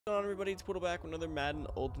What's going on, everybody? It's Poodle back with another Madden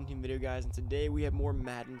Ultimate Team video, guys, and today we have more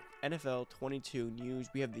Madden NFL 22 news.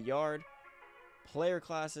 We have the yard, player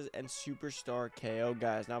classes, and superstar KO,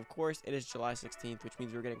 guys. Now, of course, it is July 16th, which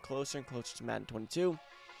means we're getting closer and closer to Madden 22.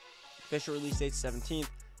 Official release date 17th.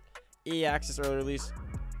 EA Access early release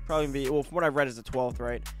probably be, well, from what I've read, is the 12th,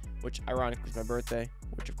 right? Which ironically is my birthday,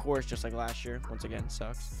 which of course, just like last year, once again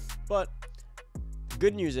sucks. But the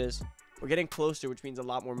good news is we're getting closer, which means a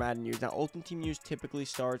lot more Madden news. Now, Ultimate Team news typically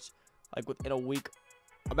starts like within a week,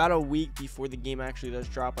 about a week before the game actually does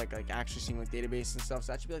drop, like actually seeing like database and stuff.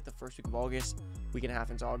 So that should be like the first week of August, week and a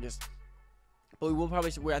half into August. But we will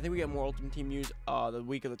probably, I think we get more Ultimate Team news the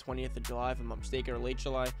week of the 20th of July, if I'm not mistaken, or late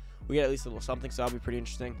July. We get at least a little something, so that'll be pretty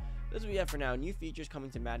interesting. This is what we have for now. New features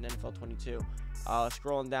coming to Madden NFL 22.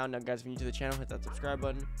 Scrolling down now, guys. If you're new to the channel, hit that subscribe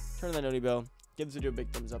button, turn on that noty bell, give this video a big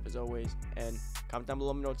thumbs up as always, and comment down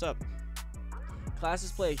below, let me know what's up.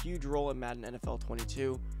 Classes play a huge role in Madden NFL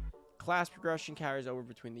 22. Class progression carries over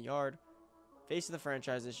between the yard. Face of the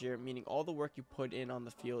franchise this year, meaning all the work you put in on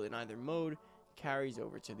the field in either mode carries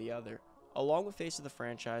over to the other. Along with Face of the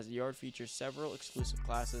franchise, the yard features several exclusive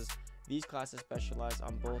classes. These classes specialize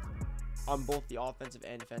on both the offensive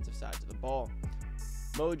and defensive sides of the ball.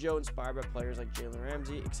 Mojo, inspired by players like Jalen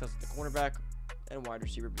Ramsey, excels at the cornerback and wide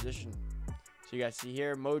receiver position. So you guys see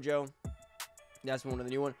here, Mojo, that's one of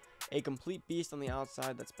the new one. A complete beast on the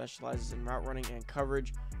outside that specializes in route running and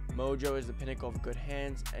coverage. Mojo is the pinnacle of good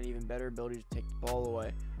hands and even better ability to take the ball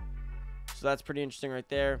away. So that's pretty interesting right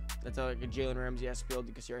there. That's like a Jalen Ramsey-esque build.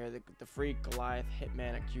 You can see right here the Freak, Goliath,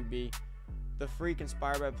 Hitman at QB. The Freak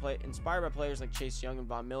inspired by players like Chase Young and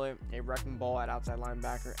Von Miller. A wrecking ball at outside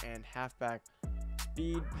linebacker and halfback.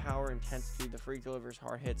 Speed, power, intensity. The Freak delivers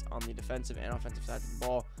hard hits on the defensive and offensive sides of the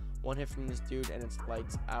ball. One hit from this dude and it's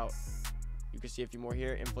lights out. You can see a few more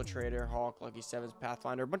here. Infiltrator, Hawk, Lucky Sevens,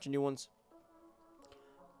 Pathfinder, a bunch of new ones.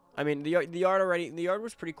 I mean, the yard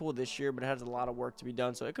was pretty cool this year, but it has a lot of work to be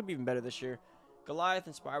done, so it could be even better this year. Goliath,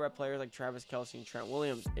 inspired by players like Travis Kelce and Trent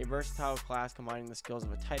Williams, a versatile class combining the skills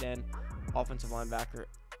of a tight end, offensive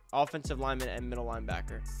lineman, and middle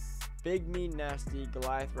linebacker. Big, mean, nasty,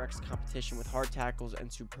 Goliath wrecks competition with hard tackles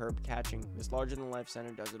and superb catching. This larger-than-life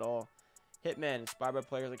center does it all. Hitman, inspired by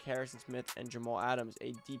players like Harrison Smith and Jamal Adams,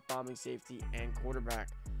 a deep bombing safety and quarterback.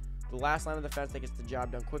 The last line of defense that gets the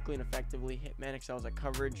job done quickly and effectively. Hitman excels at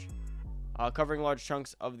coverage, covering large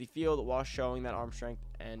chunks of the field while showing that arm strength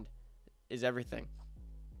and is everything.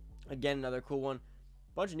 Again, another cool one.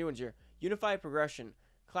 Bunch of new ones here. Unified progression.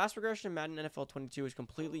 Class progression in Madden NFL 22 is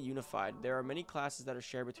completely unified. There are many classes that are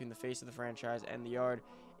shared between the face of the franchise and the yard.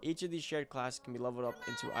 Each of these shared classes can be leveled up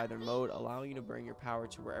into either mode, allowing you to bring your power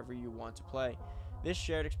to wherever you want to play. This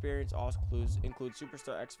shared experience also includes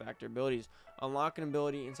Superstar X Factor abilities. Unlock an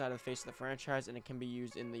ability inside of the face of the franchise, and it can be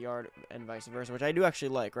used in the yard and vice versa, which I do actually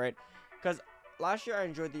like, right? Because last year I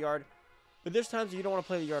enjoyed the yard, but there's times you don't want to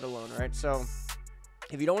play the yard alone, right? So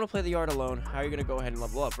if you don't want to play the yard alone, how are you going to go ahead and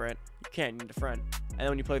level up, right? You can't. You need a friend. And then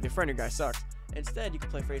when you play with your friend, your guy sucks. Instead, you can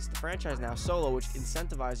play face of the franchise now solo, which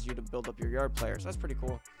incentivizes you to build up your yard players. That's pretty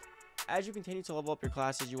cool. As you continue to level up your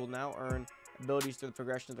classes, you will now earn abilities through the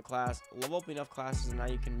progression of the class. Level up enough classes, and now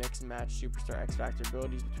you can mix and match Superstar X Factor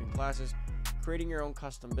abilities between classes, creating your own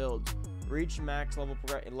custom builds. Reach max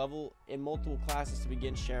level in multiple classes to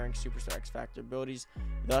begin sharing Superstar X Factor abilities,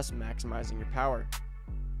 thus maximizing your power.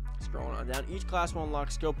 Scrolling on down, each class will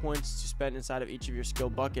unlock skill points to spend inside of each of your skill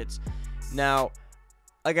buckets. Now,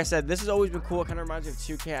 like I said, this has always been cool. It kind of reminds me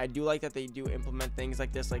of 2K. I do like that they do implement things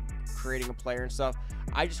like this, like creating a player and stuff.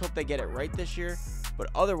 I just hope they get it right this year.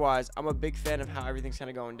 But otherwise, I'm a big fan of how everything's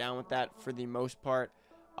kind of going down with that for the most part.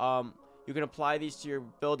 You can apply these to your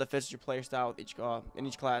build that fits your player style with in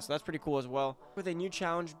each class. So that's pretty cool as well. With a new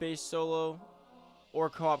challenge-based solo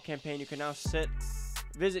or co-op campaign, you can now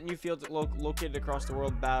visit new fields located across the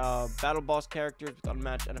world, battle boss characters with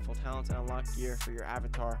unmatched NFL talents, and unlock gear for your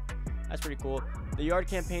avatar. That's pretty cool. The yard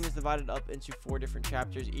campaign is divided up into 4 different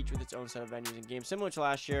chapters, each with its own set of venues and games. Similar to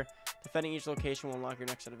last year, defending each location will unlock your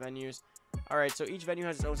next set of venues. Alright, so each venue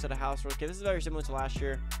has its own set of house rules. Okay, this is very similar to last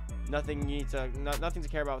year. Nothing to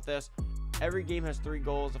care about with this. Every game has 3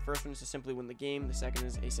 goals. The first one is to simply win the game. The second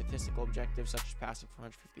is a statistical objective, such as passing for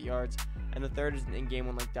 150 yards. And the third is an in-game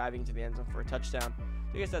one, like diving into the end zone for a touchdown.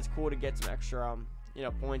 So I guess that's cool to get some extra,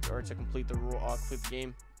 points, or to complete the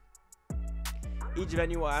game. Each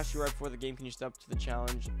venue will ask you right before the game, can you step up to the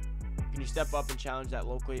challenge? Can you step up and challenge that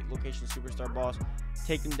location superstar boss?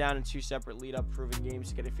 Take them down in 2 separate lead-up proving games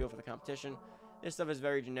to get a feel for the competition. This stuff is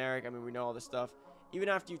very generic. I mean, we know all this stuff. Even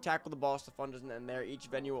after you tackle the boss, the fun doesn't end there. Each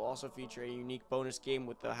venue will also feature a unique bonus game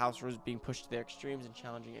with the house rules being pushed to their extremes and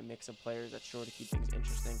challenging a mix of players that's sure to keep things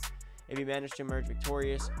interesting. If you manage to emerge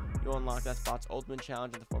victorious, you'll unlock that spot's ultimate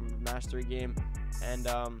challenge in the form of a mastery game. And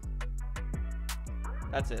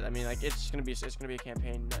that's it. I mean, like, it's gonna be a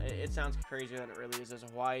campaign. It sounds crazier than it really is. There's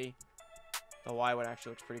Hawaii. The Hawaii one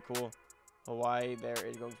actually looks pretty cool. Hawaii, there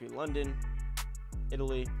is going to be London,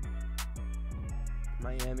 Italy,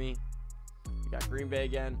 Miami. We got Green Bay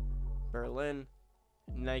again, Berlin,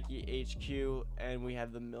 Nike HQ, and we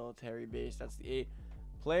have the military base. That's the 8.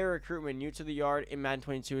 Player recruitment new to the yard in Madden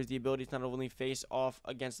 22 is the ability to not only face off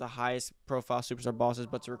against the highest profile superstar bosses,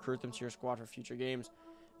 but to recruit them to your squad for future games.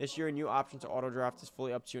 This year, a new option to auto draft is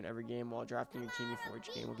fully up to you in every game. While drafting your team before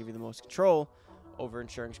each game will give you the most control over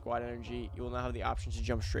ensuring squad energy, you will now have the option to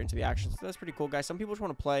jump straight into the action. So that's pretty cool, guys. Some people just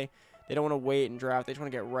want to play; they don't want to wait and draft. They just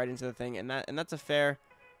want to get right into the thing, and that's a fair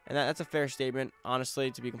statement,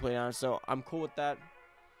 honestly, to be completely honest. So I'm cool with that.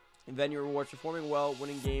 And then your rewards: performing well,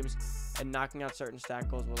 winning games, and knocking out certain stat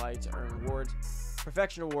goals will allow you to earn rewards.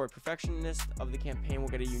 Perfection award: perfectionists of the campaign will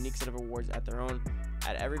get a unique set of awards at their own.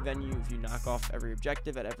 At every venue, if you knock off every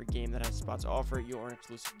objective at every game that has spots to offer, you'll earn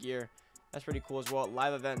exclusive gear. That's pretty cool as well.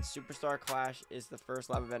 Live events: Superstar Clash is the first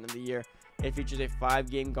live event of the year. It features a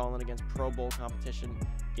 5-game gauntlet against Pro Bowl competition.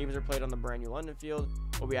 Games are played on the brand new London field.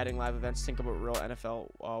 We'll be adding live events synced up with real NFL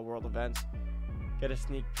world events. Get a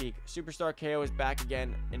sneak peek. Superstar KO is back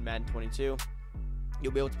again in Madden 22.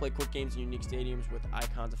 You'll be able to play quick games in unique stadiums with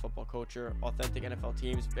icons of football culture, authentic NFL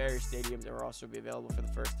teams, various stadiums, and will also be available for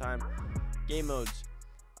the first time. Game modes.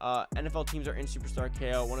 NFL teams are in Superstar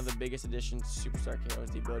KO. One of the biggest additions to Superstar KO is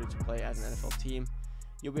the ability to play as an NFL team.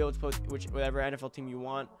 You'll be able to play whatever NFL team you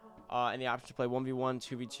want, and the option to play 1v1,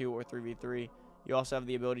 2v2, or 3v3. You also have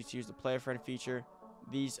the ability to use the player friend feature.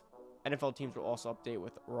 These NFL teams will also update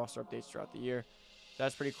with roster updates throughout the year. So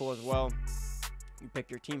that's pretty cool as well. You pick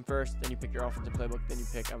your team first, then you pick your offensive playbook, then you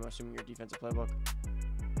pick, I'm assuming, your defensive playbook.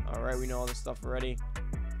 All right, we know all this stuff already.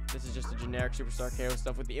 This is just a generic Superstar KO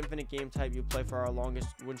stuff. With the infinite game type, you play for our longest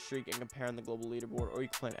win streak and compare on the global leaderboard, or you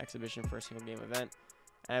can play an exhibition for a single game event.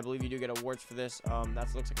 And I believe you do get awards for this. That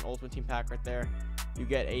looks like an Ultimate Team pack right there. You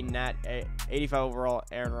get a Nat 85 overall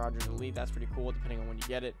Aaron Rodgers Elite. That's pretty cool, depending on when you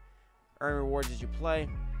get it. Earn rewards as you play.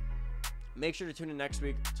 Make sure to tune in next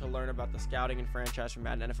week to learn about the scouting and franchise from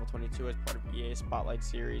Madden NFL 22 as part of EA's Spotlight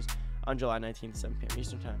series on July 19th, 7 p.m.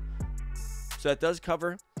 Eastern Time. So that does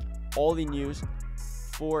cover all the news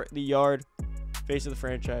for the yard, face of the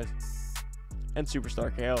franchise, and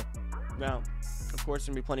Superstar KO. Now, of course, there's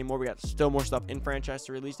going to be plenty more. We got still more stuff in franchise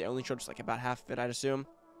to release. They only showed us like about half of it, I'd assume.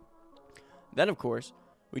 Then, of course,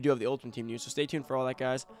 we do have the Ultimate Team news, so stay tuned for all that,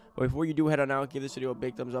 guys. But before you do head on out, give this video a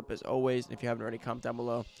big thumbs up as always. And if you haven't already, comment down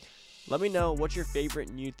below. Let me know what's your favorite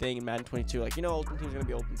new thing in Madden 22. Like, you know, Ultimate Team is going to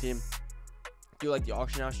be Ultimate Team. Do you like the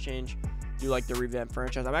auction house change? Do you like the revamped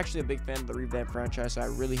franchise? I'm actually a big fan of the revamped franchise, so I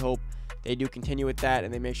really hope they do continue with that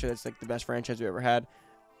and they make sure that's like the best franchise we ever had.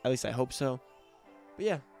 At least I hope so. But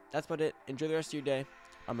yeah, that's about it. Enjoy the rest of your day.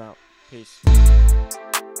 I'm out. Peace.